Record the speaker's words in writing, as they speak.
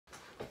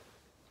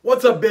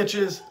What's up,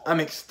 bitches? I'm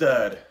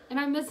McStud. And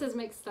I'm Mrs.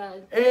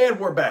 McStud. And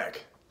we're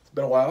back. It's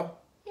been a while.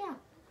 Yeah.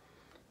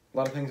 A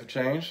lot of things have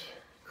changed.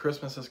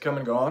 Christmas has come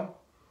and gone.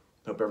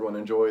 Hope everyone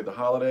enjoyed the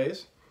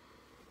holidays.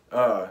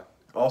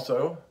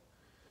 Also,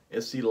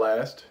 it's the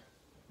last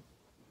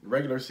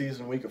regular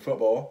season week of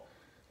football.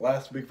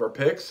 Last week of our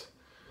picks.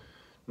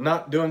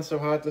 Not doing so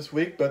hot this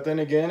week, but then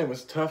again, it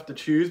was tough to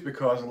choose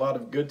because a lot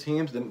of good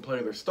teams didn't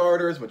play their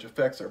starters, which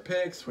affects our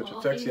picks, which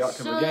affects the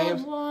outcome of the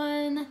games.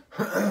 Won.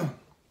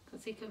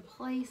 Because he could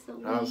place the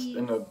lead. I was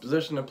in a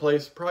position to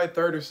place probably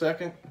third or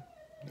second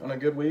on a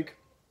good week.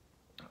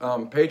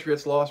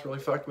 Patriots loss really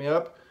fucked me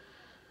up.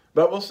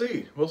 But we'll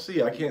see. We'll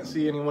see. I can't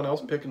see anyone else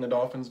picking the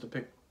Dolphins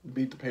to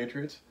beat the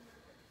Patriots.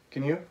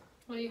 Can you?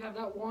 Well, you have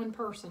that one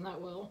person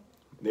that will.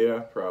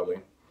 Yeah,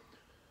 probably.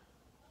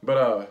 But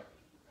I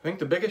think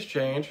the biggest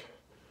change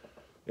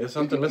is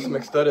something Mrs.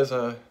 McStud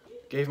has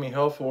gave me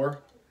hell for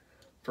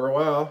a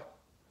while.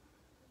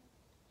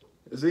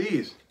 Is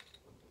these.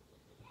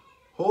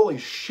 Holy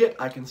shit,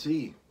 I can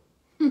see.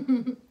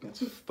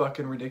 That's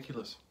fucking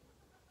ridiculous.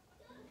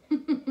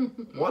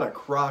 What a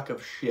crock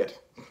of shit.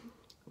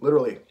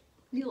 Literally.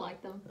 You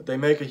like them. They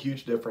make a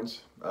huge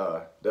difference.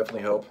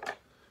 Definitely help.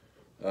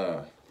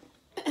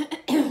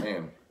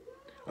 Man.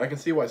 I can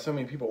see why so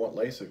many people want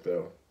LASIK,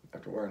 though,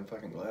 after wearing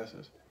fucking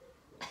glasses.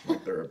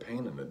 Like they're a pain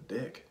in the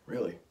dick,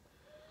 really.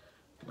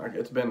 Like,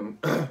 it's been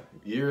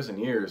years and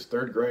years,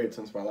 third grade,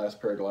 since my last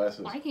pair of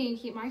glasses. Why can't you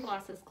keep my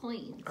glasses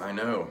clean? I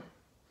know.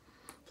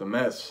 It's a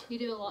mess. You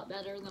do a lot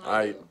better than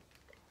I do.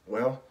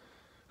 Well,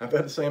 I've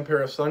had the same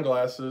pair of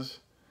sunglasses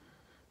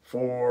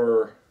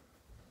for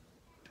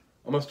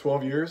almost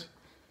 12 years.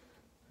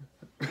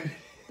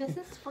 This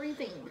is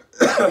freezing.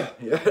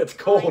 Yeah, it's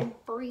cold. I'm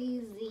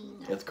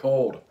freezing. It's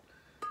cold.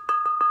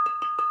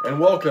 And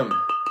welcome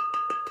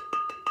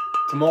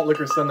to Malt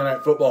Liquor Sunday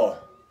Night Football.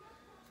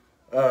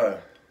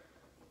 Where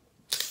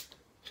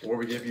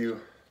we give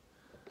you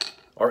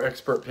our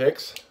expert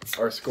picks,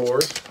 our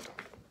scores,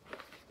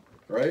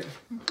 right?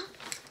 And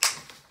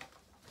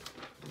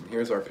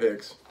here's our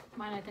picks.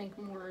 Mine, I think,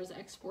 more is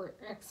expert.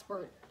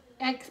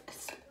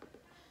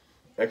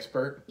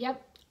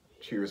 Yep.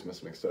 Cheers,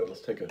 Miss McStud.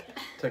 Let's take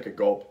a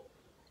gulp.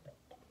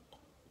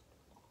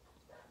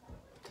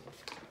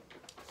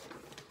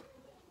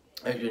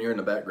 As you can hear in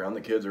the background,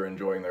 the kids are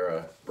enjoying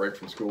their break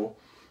from school.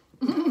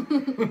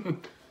 Definitely.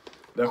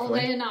 All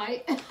day and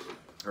night.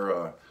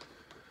 Her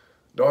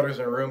daughter's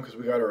in her room because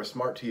we got her a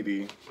smart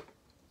TV.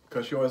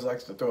 Because she always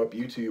likes to throw up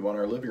YouTube on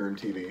our living room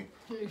TV.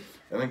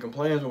 And then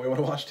complains when we want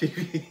to watch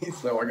TV.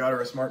 So I got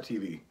her a smart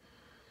TV.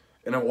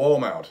 And a wall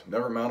mount.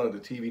 Never mounted a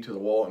TV to the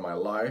wall in my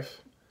life.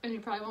 And you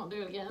probably won't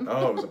do it again.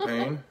 Oh, it was a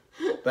pain.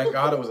 Thank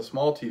God it was a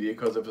small TV,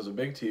 because if it was a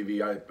big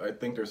TV, I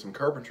think there's some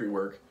carpentry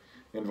work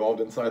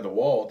involved inside the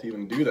wall to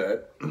even do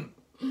that.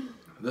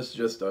 This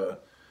just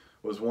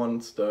was one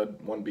stud,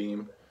 one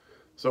beam.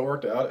 So it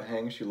worked out. It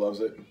hangs. She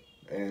loves it.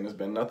 And there's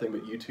been nothing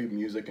but YouTube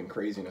music and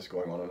craziness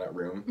going on in that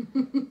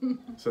room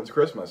since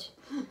Christmas.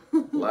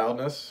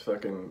 Loudness,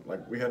 fucking,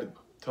 like, we had to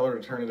tell her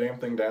to turn the damn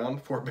thing down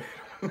before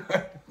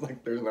bed.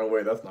 Like, there's no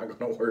way that's not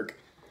going to work.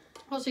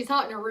 Well, she's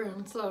hot in her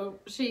room,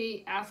 so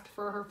she asked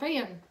for her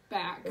fan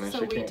back.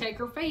 So we take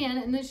her fan,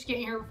 and then she can't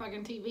hear her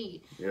fucking TV.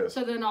 Yes.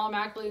 So then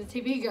automatically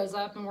the TV goes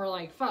up, and we're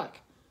like, fuck.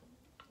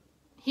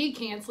 He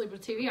can't sleep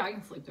with TV. I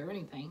can sleep through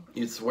anything.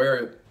 You'd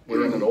swear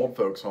we're in an old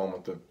folks' home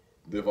with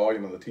the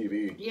volume of the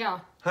TV.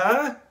 Yeah.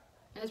 Huh?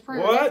 It's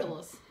pretty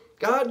ridiculous.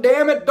 God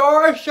damn it,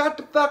 Doris, shut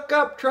the fuck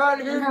up trying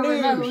to hear the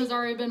news. Her remote has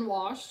already been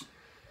washed.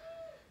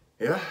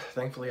 Yeah,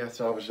 thankfully I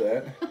salvaged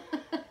that.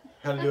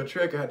 Had to do a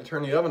trick. I had to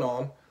turn the oven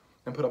on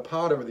and put a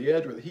pot over the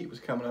edge where the heat was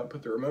coming up,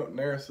 put the remote in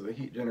there so the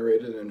heat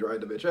generated and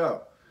dried the bitch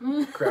out.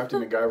 Crafty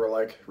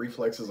MacGyver-like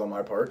reflexes on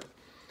my part.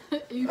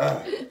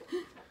 Mrs.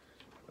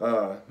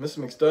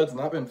 McStud's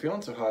not been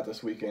feeling so hot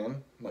this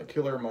weekend, like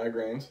killer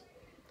migraines.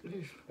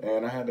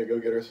 And I had to go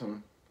get her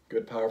some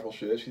good, powerful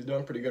shit. She's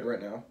doing pretty good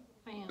right now.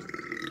 Man.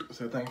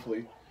 So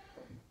thankfully,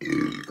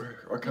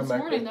 our comeback.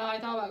 This morning, though, I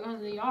thought about going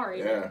to the ER.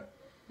 Yeah.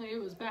 Like, it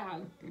was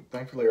bad.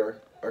 Thankfully,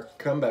 our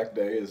comeback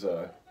day is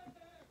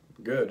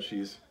good.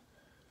 She's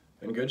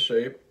in good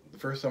shape. The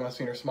first time I've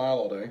seen her smile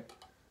all day.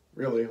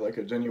 Really, like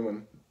a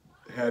genuine,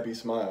 happy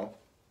smile.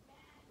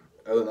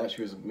 Other than that,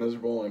 she was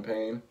miserable and in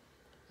pain.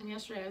 And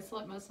yesterday, I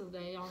slept most of the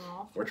day on and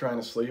off. We're trying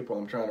to sleep while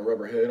I'm trying to rub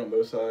her head on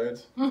both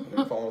sides. And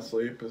then falling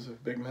asleep is a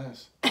big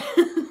mess.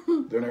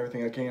 Doing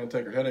everything I can to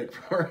take her headache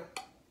from her.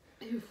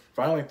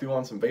 Finally threw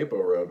on some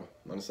Vapo Rub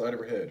on the side of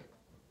her head.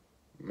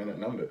 And it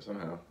numbed it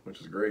somehow,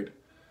 which is great.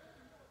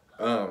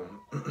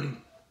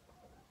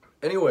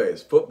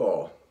 Anyways,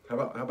 football. How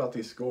about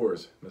these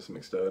scores, Miss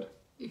McStud?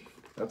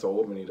 That's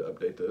old. We need to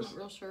update this. I'm not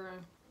real sure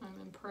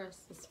I'm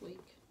impressed this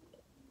week.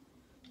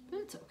 But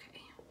it's okay.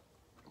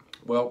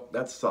 Well,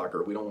 that's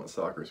soccer. We don't want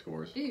soccer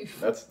scores. Oof.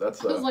 That's I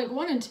was like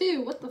 1 and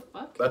 2. What the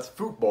fuck? That's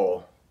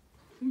football.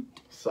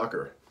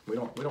 Soccer. We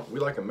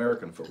like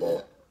American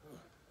football.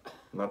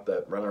 Not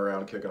that running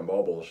around kicking a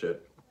ball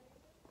bullshit.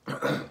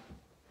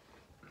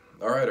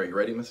 All right, are you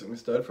ready, Mrs.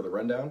 McStud, for the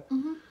rundown?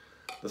 Mm-hmm.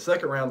 The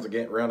second round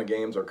of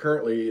games are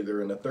currently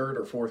either in the third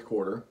or fourth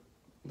quarter.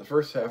 The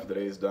first half of the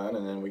day is done,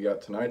 and then we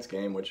got tonight's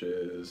game, which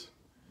is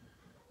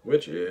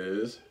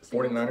 49ers.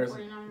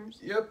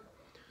 Yep.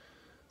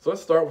 So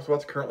let's start with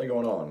what's currently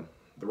going on.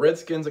 The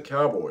Redskins at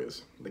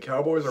Cowboys. The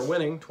Cowboys are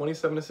winning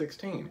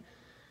 27-16. And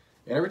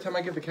every time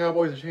I give the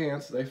Cowboys a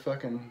chance, they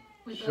fucking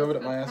shove it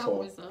at my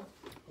asshole.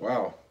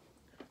 Wow.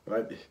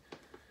 It's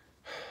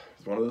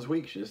one of those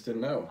weeks you just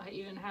didn't know. I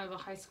even have a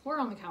high score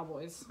on the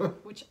Cowboys,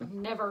 which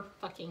never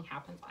fucking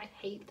happens. I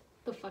hate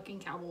the fucking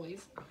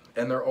Cowboys.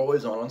 And they're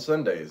always on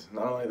Sundays.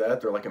 Not only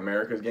that, they're like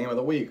America's Game of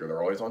the Week, or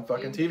they're always on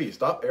fucking TV.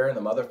 Stop airing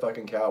the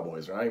motherfucking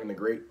Cowboys. They're not even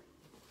the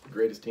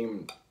greatest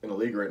team in the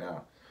league right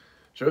now.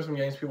 Show some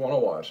games people want to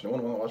watch. No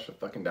one want to watch the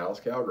fucking Dallas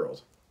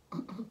Cowgirls.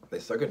 They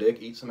suck a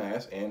dick, eat some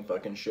ass, and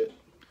fucking shit.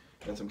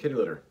 And some kitty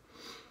litter.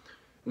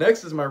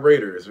 Next is my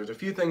Raiders. There's a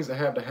few things that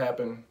have to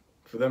happen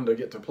for them to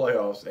get to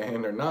playoffs,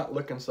 and they're not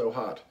looking so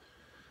hot.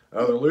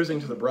 They're losing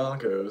to the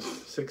Broncos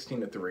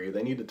 16-3.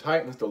 They need the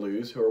Titans to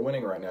lose, who are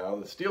winning right now,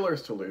 the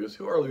Steelers to lose,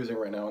 who are losing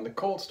right now, and the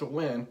Colts to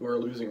win, who are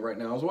losing right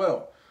now as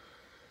well.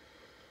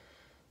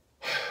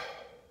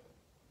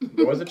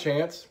 There was a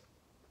chance.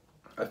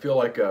 I feel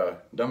like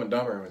Dumb and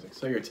Dumber. I was like,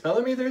 so you're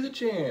telling me there's a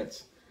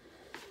chance?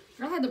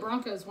 I had the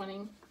Broncos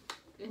winning,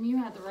 and you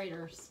had the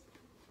Raiders.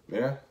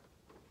 Yeah.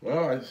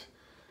 Well, I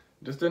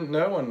just didn't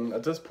know, and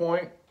at this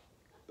point,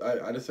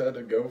 I just had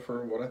to go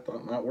for what I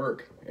thought might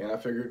work. And I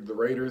figured the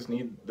Raiders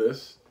need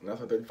this, and I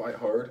thought they'd fight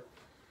hard.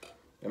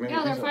 I mean,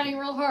 yeah, they're fighting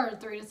real hard,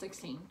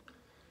 3-16.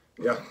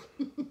 Yeah.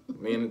 I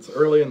mean, it's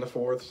early in the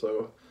fourth,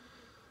 so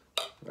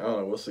I don't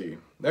know. We'll see.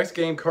 Next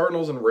game,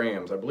 Cardinals and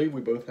Rams. I believe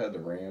we both had the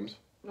Rams.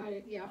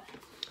 Right, yeah.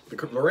 The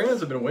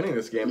Rams have been winning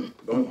this game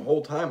the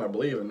whole time, I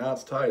believe, and now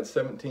it's tied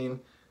 17-17.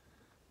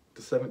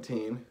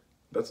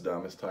 That's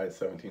dumb. It's tied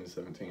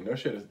 17-17. No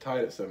shit, it's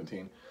tied at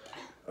 17.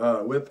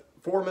 With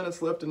 4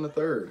 minutes left in the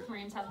third.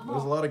 Rams have the ball.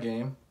 There's a lot of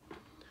game.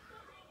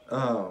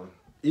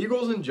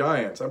 Eagles and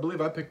Giants. I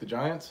believe I picked the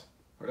Giants.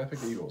 Or did I pick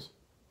the Eagles?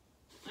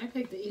 I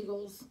picked the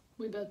Eagles.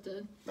 We both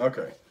did.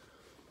 Okay.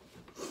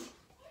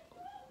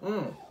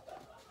 Yeah,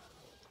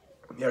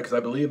 because I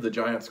believe the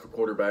Giants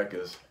quarterback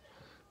is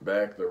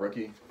back, the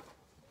rookie.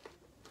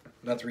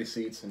 That's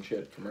receipts and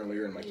shit from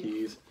earlier in my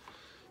keys.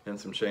 And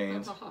some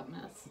chains. That's a hot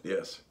mess.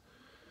 Yes.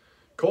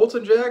 Colts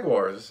and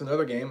Jaguars. This is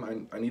another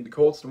game. I need the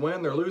Colts to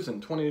win. They're losing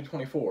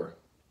 20-24.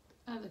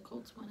 I have the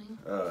Colts winning.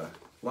 A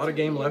lot of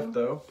game left,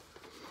 though.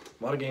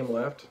 A lot of game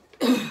left.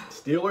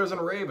 Steelers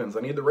and Ravens. I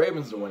need the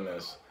Ravens to win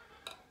this.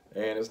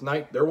 And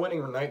they're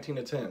winning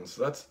 19-10,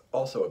 so that's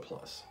also a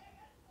plus.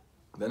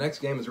 The next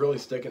game is really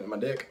sticking at my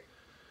dick.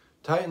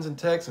 Titans and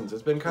Texans.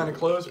 It's been kind of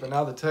close, but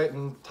now the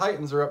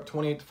Titans are up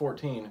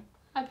 28-14.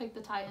 I picked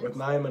the Titans. With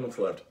 9 minutes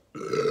left.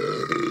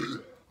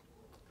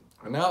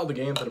 And now the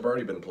games that have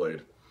already been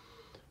played.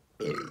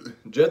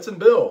 Jets and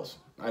Bills.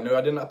 I know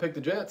I did not pick the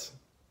Jets.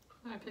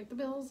 I picked the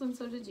Bills, and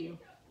so did you.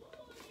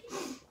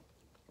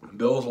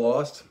 Bills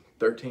lost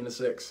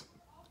 13-6.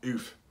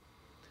 Oof.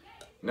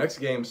 Next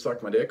game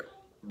sucked my dick.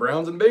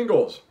 Browns and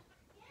Bengals.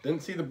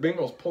 Didn't see the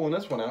Bengals pulling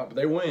this one out, but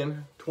they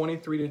win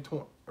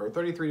 23-20 or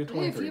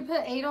 33-23. If you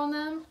put 8 on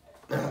them.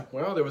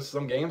 Well, there was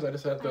some games I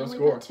just had to throw a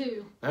score. Put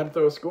 2. I had to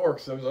throw a score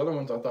because those other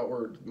ones I thought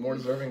were more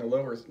deserving of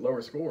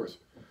lower scores.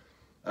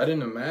 I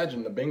didn't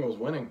imagine the Bengals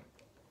winning.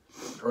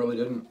 I really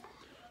didn't.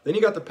 Then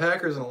you got the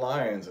Packers and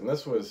Lions, and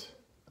this was,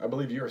 I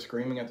believe you were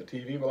screaming at the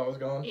TV while I was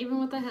gone. Even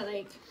with the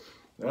headache.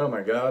 Oh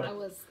my God. I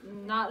was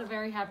not a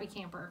very happy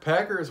camper.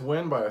 Packers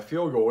win by a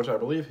field goal, which I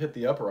believe hit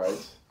the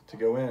uprights to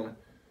go in.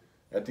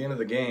 At the end of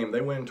the game, they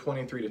win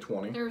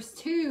 23-20. There's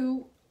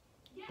 2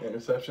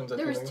 interceptions.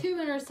 There was 2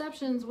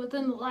 interceptions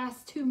within the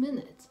last 2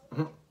 minutes.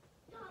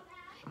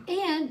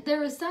 And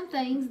there was some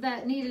things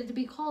that needed to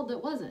be called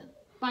that wasn't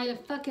by a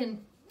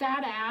fucking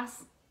fat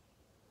ass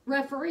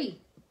referee.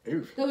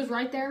 Oof. That was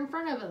right there in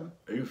front of him.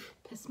 Oof.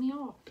 Pissed me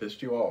off.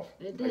 Pissed you off.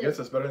 It did. I guess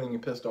that's better than you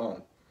pissed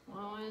on.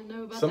 Well, I didn't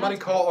know about Somebody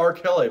that. call R.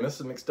 Kelly.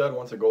 Mrs. McStud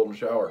wants a golden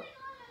shower.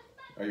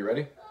 Are you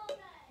ready?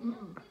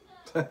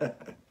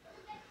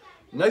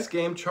 Next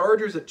game,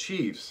 Chargers at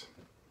Chiefs.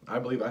 I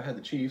believe I had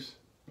the Chiefs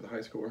with a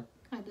high score.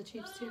 I had the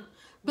Chiefs too.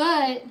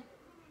 But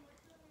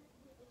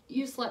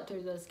you slept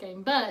through this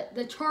game. But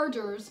the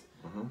Chargers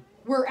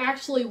were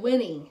actually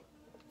winning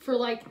for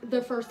like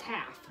the first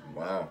half.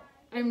 Wow.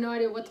 I have no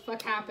idea what the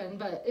fuck happened,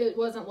 but it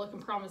wasn't looking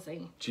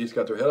promising. Chiefs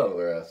got their head out of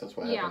their ass. That's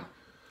what happened.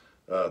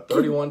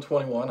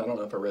 31-21. I don't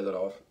know if I read that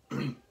off.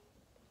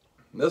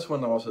 This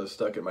one also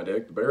stuck at my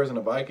dick. The Bears and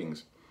the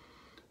Vikings.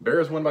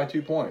 Bears won by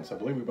 2 points. I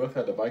believe we both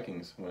had the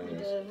Vikings winning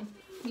this. Did.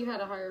 You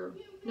had a higher...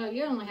 No,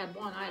 you only had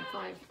 1. I had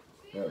 5.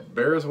 Yeah,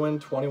 Bears win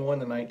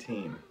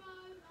 21-19. And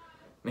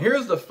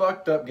here's the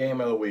fucked up game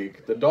of the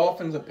week. The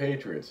Dolphins and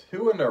Patriots.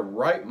 Who in their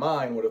right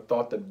mind would have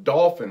thought the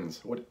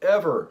Dolphins would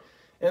ever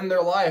in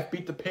their life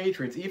beat the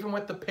Patriots, even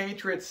with the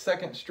Patriots'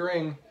 second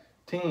string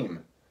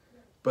team?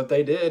 But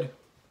they did.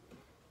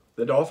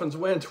 The Dolphins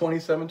win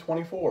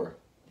 27-24.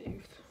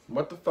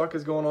 What the fuck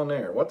is going on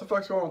there? What the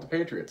fuck's going on with the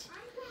Patriots?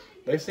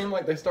 They seem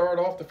like they started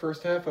off the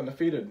first half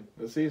undefeated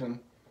this season.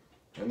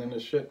 and then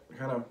this shit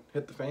kind of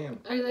hit the fan.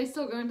 Are they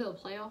still going to the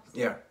playoffs?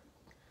 Yeah.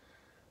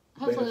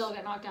 Hopefully they'll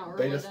get knocked out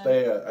early.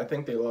 I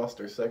think they lost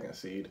their second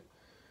seed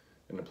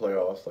in the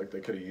playoffs. Like,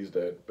 they could have used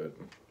that, but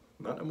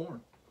not no more.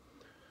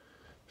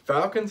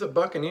 Falcons at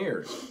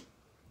Buccaneers.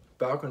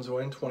 Falcons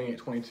win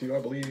 28-22,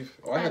 I believe.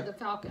 Oh, I had the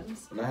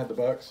Falcons. And I had the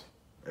Bucks.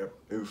 Yep.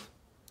 Oof.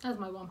 That was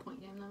my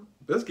 1-point game,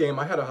 though. This game,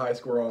 I had a high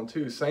score on,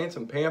 too. Saints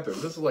and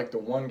Panthers. This is like the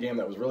one game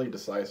that was really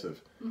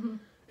decisive. Mm-hmm.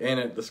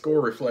 And the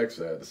score reflects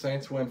that. The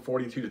Saints win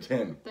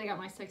 42-10. They got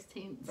my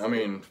 16th. I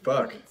mean,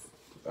 fuck.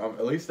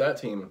 At least that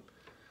team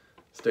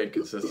stayed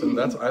consistent.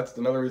 That's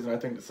another reason I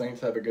think the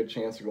Saints have a good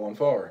chance of going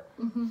far.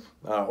 Mm-hmm.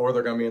 Or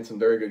they're going to be in some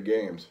very good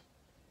games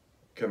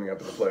coming up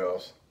in the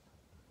playoffs.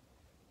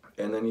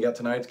 And then you got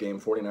tonight's game,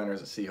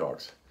 49ers at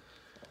Seahawks.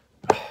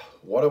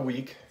 What a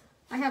week.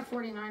 I have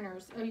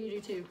 49ers. Oh, you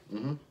do too.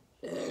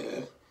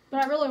 Mm-hmm.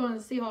 But I really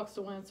wanted the Seahawks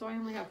to win, so I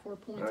only have 4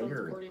 points on the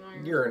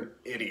 49ers. You're an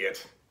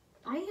idiot.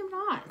 I am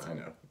not. I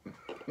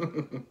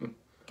know.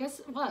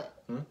 Guess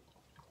what? Hmm?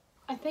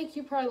 I think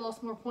you probably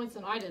lost more points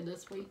than I did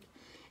this week.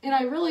 And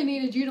I really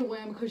needed you to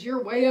win because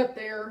you're way up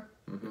there.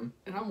 Mm-hmm.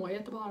 And I'm way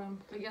at the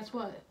bottom. But guess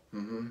what?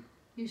 Mm-hmm.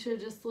 You should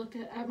have just looked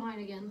at mine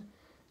again.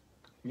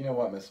 You know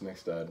what, Miss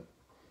Mixstud?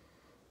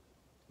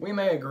 We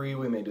may agree,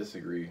 we may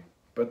disagree.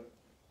 But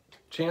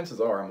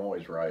chances are I'm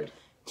always right.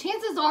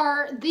 Chances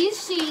are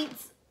these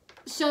sheets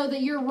show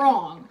that you're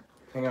wrong.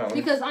 Hang on.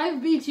 Because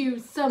I've beat you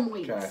some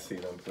weeks. Can I see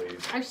them, please?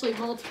 Actually,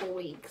 multiple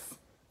weeks.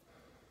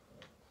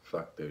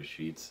 Fuck those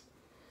sheets.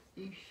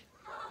 Eesh.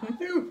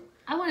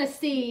 I want to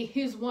see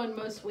who's won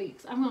most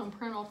weeks. I'm going to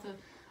print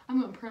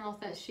off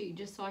that sheet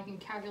just so I can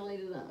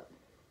calculate it up.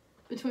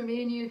 Between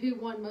me and you, who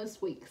won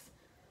most weeks?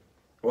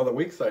 Well, the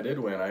weeks I did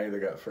win, I either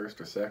got first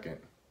or second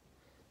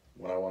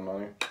when I won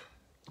money.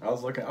 I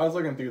was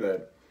looking through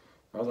that.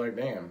 I was like,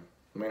 damn.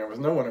 I mean, there was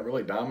no one that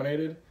really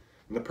dominated.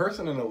 And the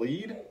person in the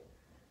lead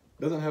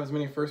doesn't have as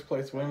many first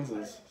place wins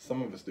as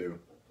some of us do.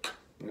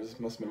 There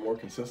just must have been more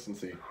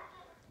consistency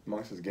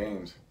amongst his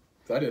games.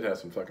 'Cause I did have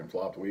some fucking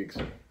flopped weeks.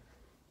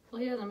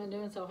 Well, he hasn't been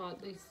doing so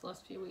hot these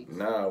last few weeks.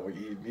 No,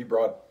 he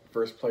brought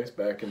first place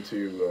back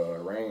into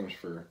range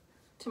for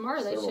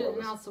Tomorrow they several should of us.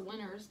 announce the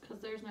winners because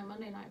there's no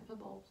Monday Night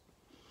Football.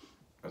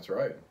 That's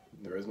right.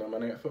 There is no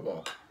Monday Night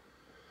Football.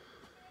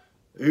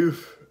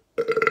 Oof.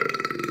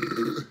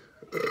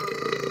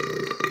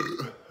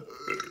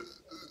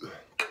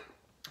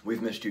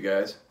 We've missed you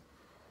guys.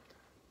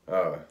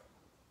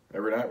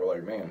 Every night we're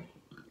like, man,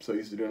 so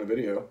used to doing a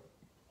video.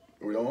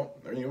 We don't.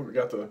 We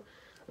got the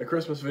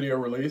Christmas video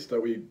released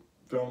that we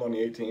filmed on the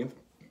 18th.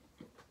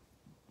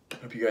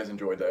 Hope you guys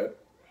enjoyed that.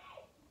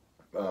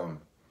 But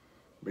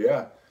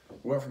yeah,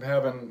 we went from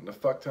having a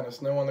fuck ton of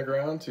snow on the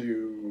ground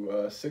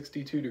to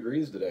 62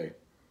 degrees today.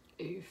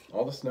 Oof.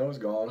 All the snow is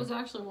gone. Was it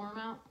actually warm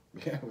out?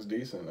 Yeah, it was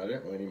decent. I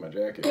didn't really need my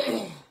jacket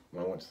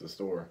when I went to the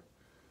store.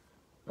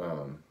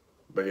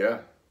 But yeah,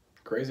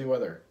 crazy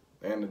weather.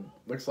 And it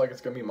looks like it's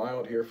going to be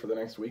mild here for the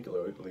next week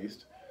at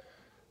least.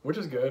 Which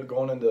is good,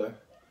 going into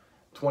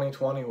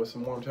 2020 with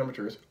some warm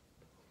temperatures.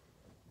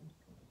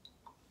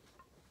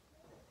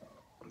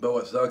 But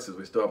what sucks is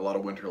we still have a lot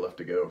of winter left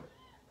to go.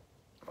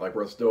 Like,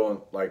 we're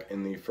still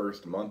in the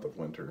first month of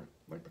winter.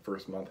 Like, the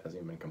first month hasn't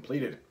even been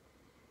completed.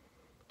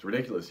 It's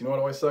ridiculous. You know what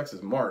always sucks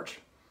is March.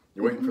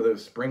 You're waiting for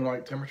those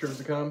spring-like temperatures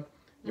to come.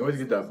 You always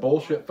get that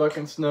bullshit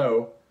fucking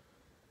snow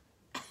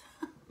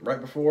right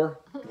before.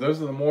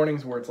 Those are the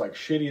mornings where it's like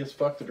shitty as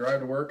fuck to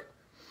drive to work.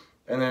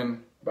 And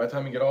then by the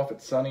time you get off,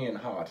 it's sunny and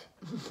hot.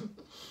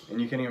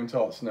 And you can't even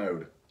tell it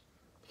snowed.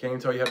 You can't even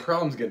tell you had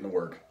problems getting to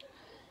work.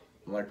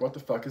 I'm like, what the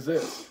fuck is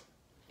this?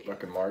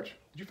 Fucking March.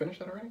 Did you finish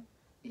that already?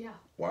 Yeah.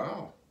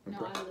 Wow. No,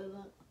 I didn't.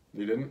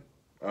 You didn't?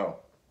 Oh.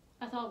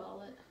 I thought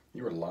about it.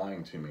 You were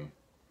lying to me.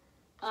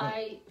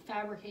 I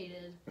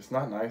fabricated. It's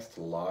not nice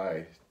to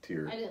lie to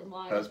your I didn't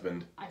lie.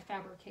 husband. I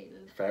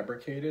fabricated.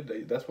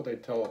 Fabricated? That's what they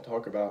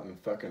talk about in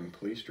fucking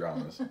police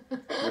dramas.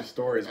 Your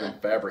story's been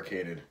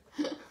fabricated.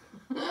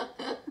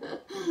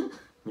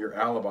 Your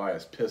alibi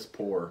is piss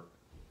poor.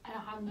 I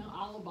don't have no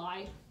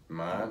alibi.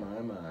 My.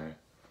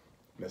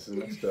 Mrs.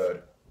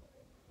 McStud.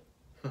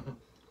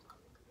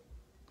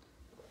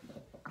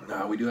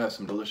 Nah, we do have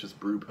some delicious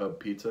brew pub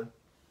pizza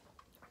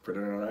for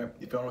dinner tonight.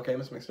 You feeling okay,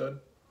 Miss McStud?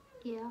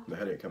 Yeah. The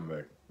headache coming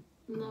back.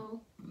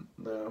 No.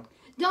 No.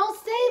 Don't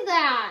say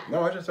that! No,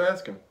 I was just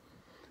asking.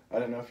 I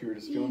didn't know if you were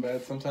just feeling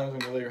bad. Sometimes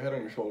when you lay your head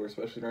on your shoulder,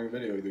 especially during a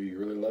video, either you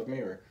really love me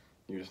or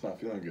you're just not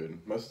feeling good.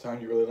 Most of the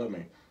time, you really love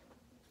me.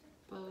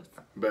 Both.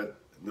 But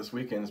this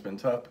weekend's been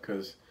tough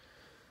because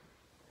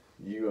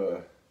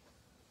you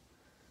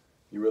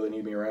really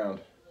need me around.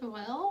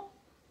 Well?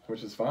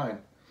 Which is fine.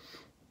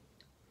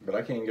 But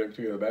I can't get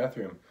to the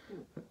bathroom.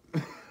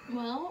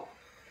 Well,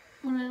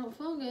 when I don't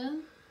feel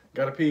good.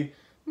 Gotta pee.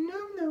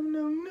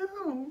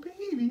 No,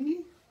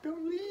 baby.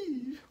 Don't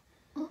leave.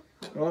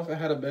 Well, if I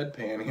had a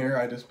bedpan here,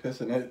 I'd just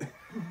piss in it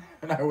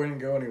and I wouldn't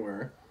go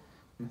anywhere.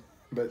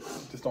 But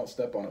just don't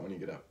step on it when you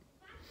get up.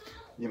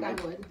 You might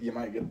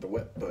get the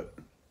wet foot.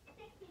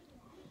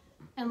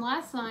 And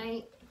last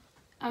night,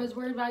 I was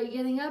worried about you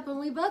getting up and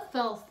we both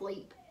fell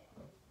asleep.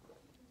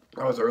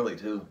 I was early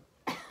too.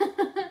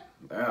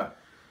 Yeah.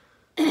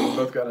 We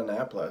both got a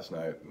nap last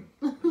night.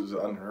 It was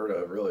unheard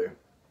of, really.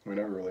 We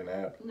never really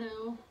nap.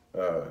 No.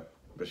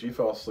 But she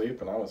fell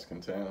asleep and I was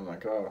content. I'm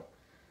like, oh.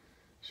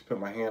 She put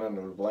my hand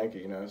under the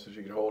blanket, you know, so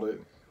she could hold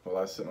it while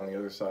I was sitting on the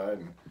other side.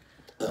 And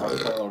I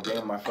was playing a little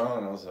game on my phone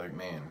and I was like,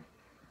 man,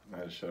 I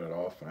had to shut it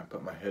off. And I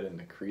put my head in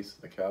the crease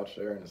of the couch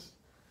there. And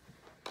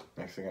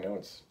next thing I know,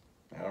 it's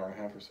an hour and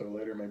a half or so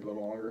later, maybe a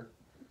little longer.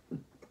 I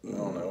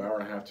don't know, hour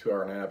and a half, 2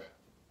 hour nap.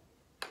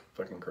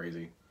 Fucking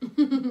crazy.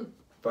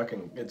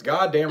 Fucking, it's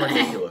goddamn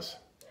ridiculous.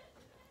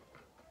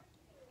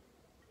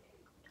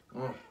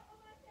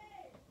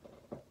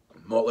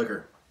 Malt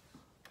liquor.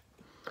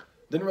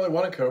 Didn't really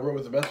want a Cobra. It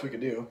was the best we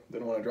could do.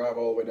 Didn't want to drive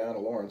all the way down to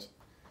Lawrence.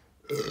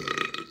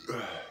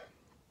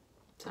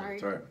 Sorry.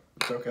 It's alright.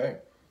 It's okay.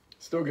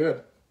 It's still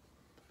good.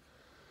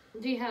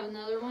 Do you have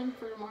another one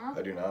for tomorrow?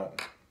 I do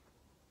not.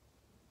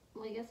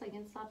 Well, I guess I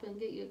can stop and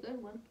get you a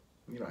good one.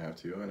 You don't have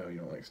to. I know you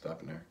don't like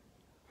stopping there.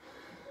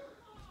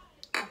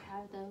 I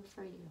have though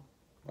for you.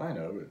 I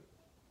know, but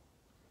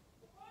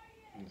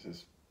it's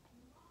just,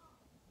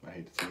 I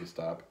hate to see you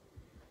stop.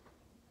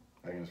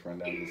 I can just run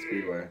down to the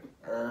speedway.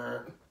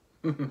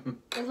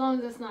 As long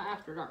as it's not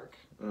after dark.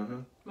 Mm-hmm.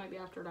 Might be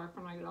after dark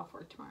when I get off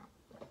work tomorrow.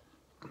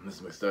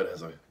 Mrs. McStud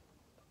has a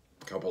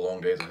couple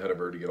long days ahead of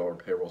her to get all her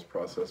payrolls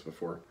processed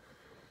before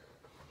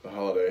the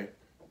holiday.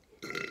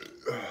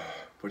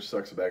 Which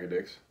sucks a bag of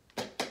dicks.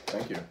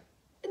 Thank you.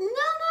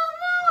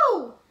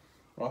 No!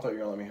 Well, I thought you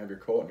were going to let me have your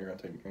Colt and you're going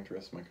to take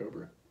interest in my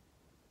Cobra.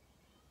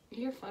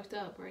 You're fucked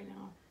up right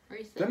now. Are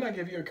you sick? Didn't I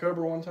give you a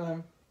Cobra one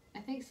time? I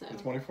think so. A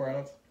 24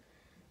 ounce?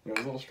 And it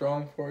was a little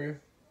strong for you?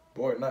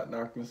 Boy, it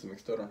knocked Mrs.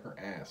 McStud on her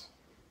ass.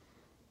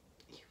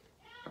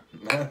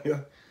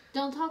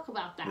 Don't talk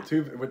about that.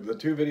 The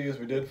two videos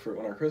we did for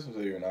on our Christmas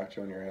video knocked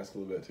you on your ass a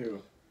little bit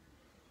too.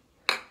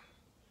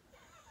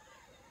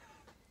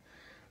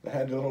 I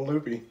had you a little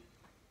loopy.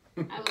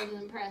 I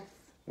wasn't impressed.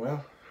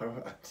 Well,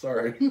 I'm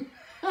sorry.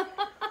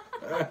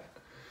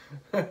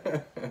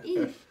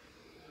 Eef.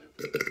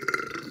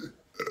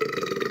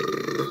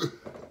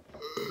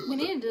 We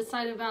need to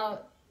decide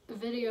about a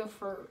video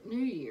for New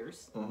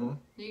Year's. Mm-hmm.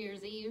 New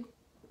Year's Eve.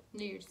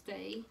 New Year's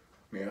Day.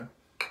 Yeah.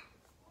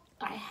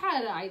 I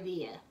had an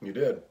idea. You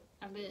did?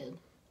 I did.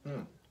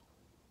 Hmm.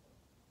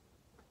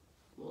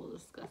 We'll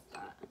discuss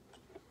that.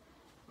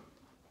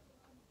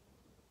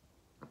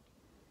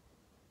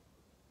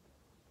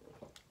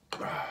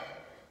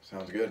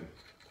 Sounds good.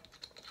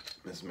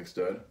 Miss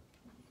McStud.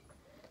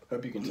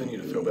 Hope you continue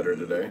to feel better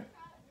today.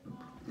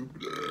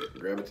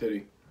 Grab a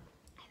titty.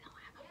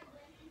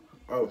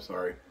 Oh,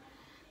 sorry.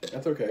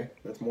 That's okay.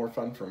 That's more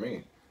fun for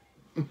me.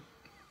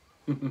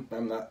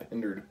 I'm not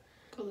hindered.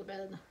 Go to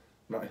bed.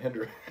 Not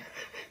hindered.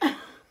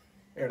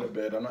 In a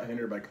bed. I'm not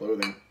hindered by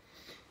clothing.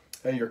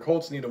 Hey, your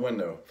Colts need a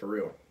window, for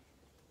real.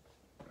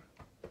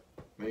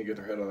 They need to get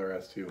their head on their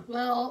ass too.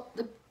 Well,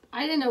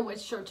 I didn't know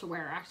which shirt to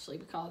wear actually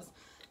because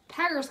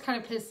Packers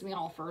kind of pissed me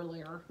off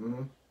earlier.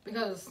 Mm-hmm.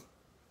 Because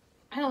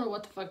I don't know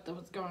what the fuck that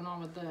was going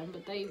on with them,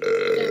 but they didn't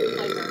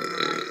play very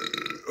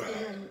well.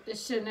 And it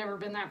should have never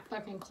been that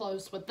fucking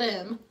close with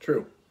them.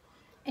 True.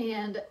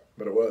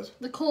 But it was.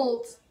 The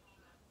Colts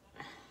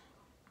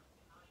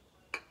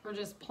are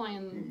just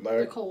playing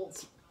the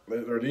Colts.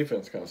 Their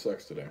defense kind of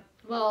sucks today.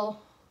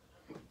 Well,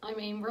 I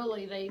mean,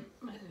 really, they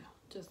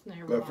just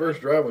never. That first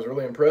drive was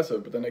really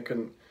impressive, but then they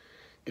couldn't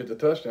get the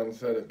touchdown.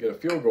 Instead of get a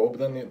field goal, but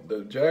then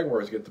the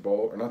Jaguars get the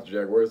ball, or not the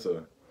Jaguars.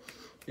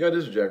 Yeah, it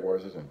is the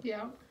Jaguars, isn't it?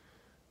 Yeah.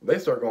 They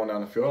start going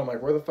down the field. I'm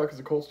like, where the fuck is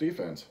the Colts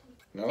defense?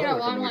 No, yeah,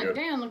 well, I'm like,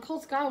 damn, the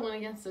Colts got one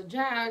against the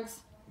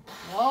Jags.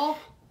 Well,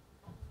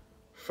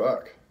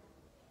 fuck.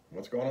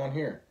 What's going on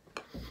here?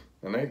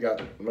 And they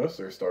got most of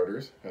their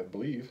starters, I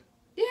believe.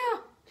 Yeah.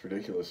 It's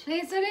ridiculous. They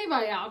ain't sent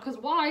anybody out, because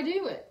why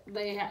do it?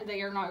 They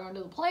are not going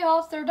to the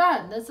playoffs. They're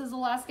done. This is the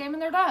last game,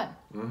 and they're done.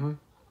 Mm-hmm.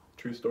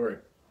 True story.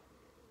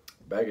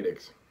 Bag of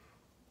dicks.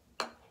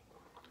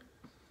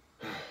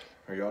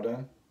 Are y'all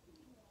done?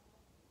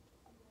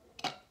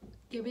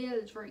 Give me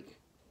a drink.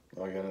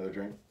 Oh, you got another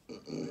drink?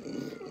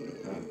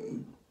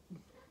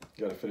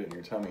 Gotta fit it in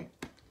your tummy.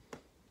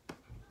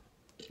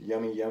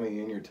 Yummy, yummy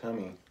in your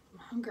tummy. I'm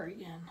hungry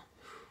again.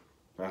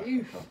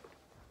 Oof.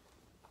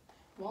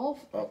 Well,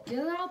 get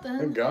it out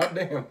then.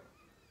 Goddamn.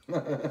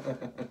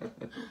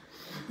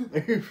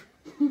 Oof.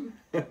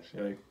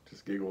 She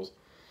just giggles.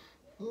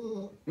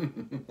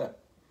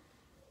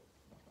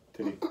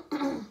 Titty.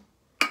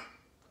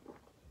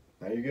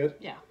 Now you good?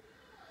 Yeah.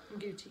 I'm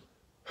Gucci.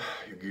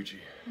 You're Gucci.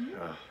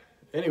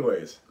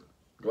 Anyways,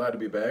 glad to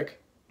be back.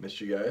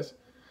 Missed you guys.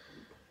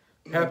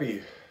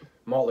 Happy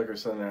Malt Liquor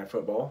Sunday Night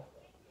Football.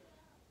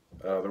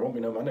 There won't be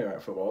no Monday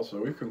Night Football,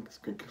 so we've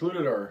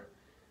concluded our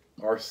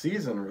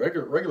season,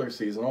 regular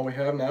season. All we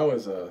have now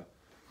is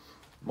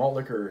Malt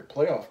Liquor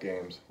playoff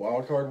games.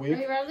 Wild card week.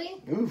 Are you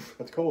ready? Oof,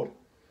 that's cold.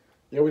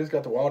 Yeah, we just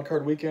got the wild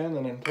card weekend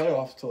and then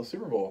playoffs till the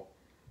Super Bowl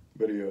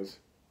videos.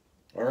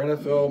 Our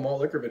NFL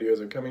Malt Liquor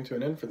videos are coming to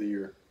an end for the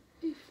year.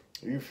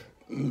 Oof.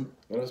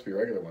 Let us be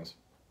regular ones.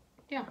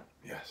 Yeah.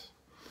 Yes.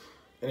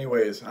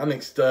 Anyways, I'm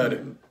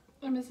McStud.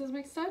 And Mrs.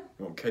 McStud?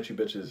 We'll catch you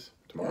bitches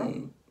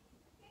tomorrow.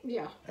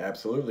 Yeah.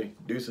 Absolutely.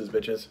 Deuces,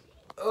 bitches.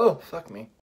 Oh, fuck me.